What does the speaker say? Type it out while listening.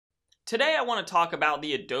Today I want to talk about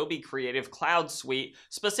the Adobe Creative Cloud Suite,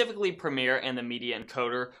 specifically Premiere and the Media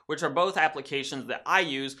Encoder, which are both applications that I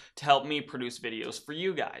use to help me produce videos for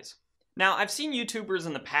you guys. Now, I've seen YouTubers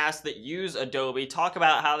in the past that use Adobe talk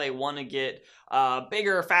about how they want to get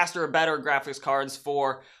bigger, faster, better graphics cards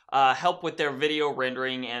for help with their video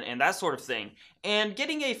rendering and that sort of thing. And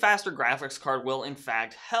getting a faster graphics card will in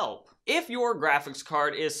fact help. If your graphics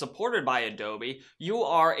card is supported by Adobe, you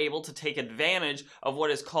are able to take advantage of what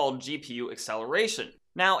is called GPU acceleration.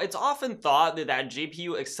 Now, it's often thought that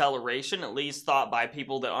GPU acceleration, at least thought by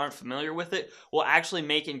people that aren't familiar with it, will actually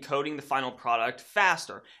make encoding the final product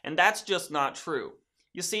faster, and that's just not true.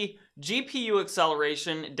 You see, GPU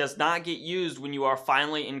acceleration does not get used when you are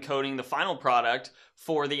finally encoding the final product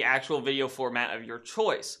for the actual video format of your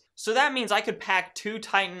choice. So that means I could pack two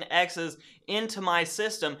Titan X's into my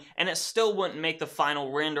system and it still wouldn't make the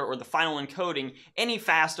final render or the final encoding any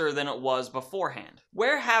faster than it was beforehand.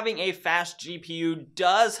 Where having a fast GPU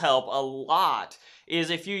does help a lot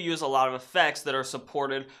is if you use a lot of effects that are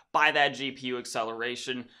supported by that GPU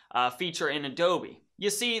acceleration feature in Adobe.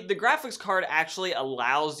 You see, the graphics card actually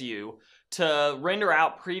allows you to render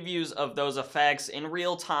out previews of those effects in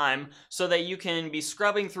real time so that you can be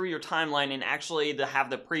scrubbing through your timeline and actually to have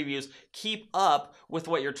the previews keep up with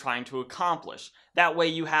what you're trying to accomplish. That way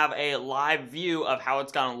you have a live view of how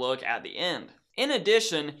it's going to look at the end. In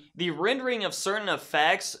addition, the rendering of certain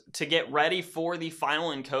effects to get ready for the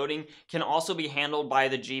final encoding can also be handled by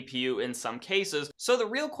the GPU in some cases. So the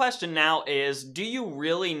real question now is, do you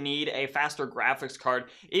really need a faster graphics card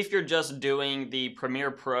if you're just doing the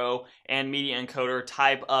Premiere Pro and Media Encoder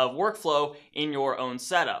type of workflow in your own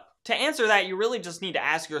setup? To answer that, you really just need to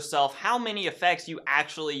ask yourself how many effects you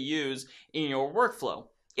actually use in your workflow.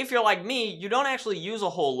 If you're like me, you don't actually use a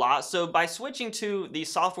whole lot, so by switching to the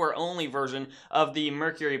software-only version of the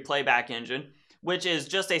Mercury Playback Engine, which is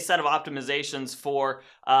just a set of optimizations for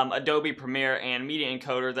Adobe Premiere and Media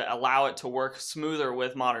Encoder that allow it to work smoother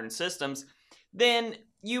with modern systems, then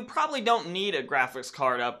you probably don't need a graphics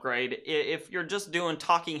card upgrade if you're just doing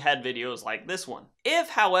talking head videos like this one. If,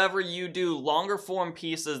 however, you do longer form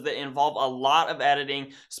pieces that involve a lot of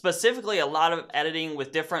editing, specifically a lot of editing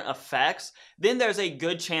with different effects, then there's a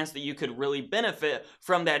good chance that you could really benefit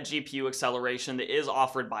from that GPU acceleration that is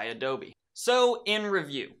offered by Adobe. So, in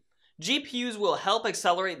review, GPUs will help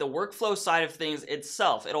accelerate the workflow side of things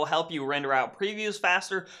itself. It'll help you render out previews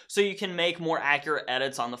faster so you can make more accurate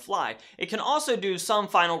edits on the fly. It can also do some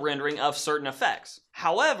final rendering of certain effects.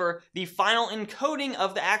 However, the final encoding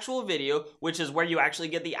of the actual video, which is where you actually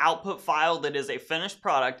get the output file that is a finished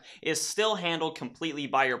product, is still handled completely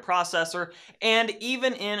by your processor. And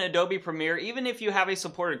even in Adobe Premiere, even if you have a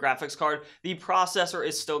supported graphics card, the processor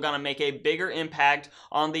is still going to make a bigger impact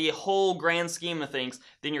on the whole grand scheme of things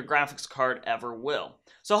than your graphics card ever will.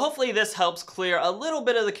 So hopefully this helps clear a little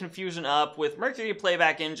bit of the confusion up with Mercury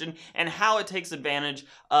Playback Engine and how it takes advantage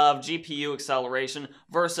of GPU acceleration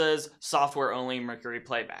versus software-only Mercury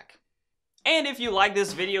Playback. And if you like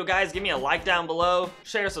this video, guys, give me a like down below,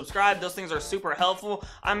 share, subscribe. Those things are super helpful.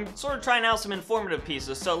 I'm sort of trying out some informative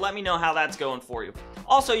pieces, so let me know how that's going for you.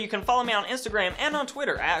 Also, you can follow me on Instagram and on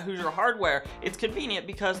Twitter at Hoosier Hardware. It's convenient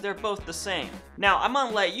because they're both the same. Now, I'm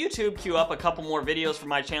gonna let YouTube queue up a couple more videos for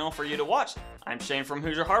my channel for you to watch. I'm Shane from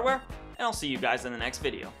Hoosier Hardware, and I'll see you guys in the next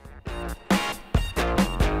video.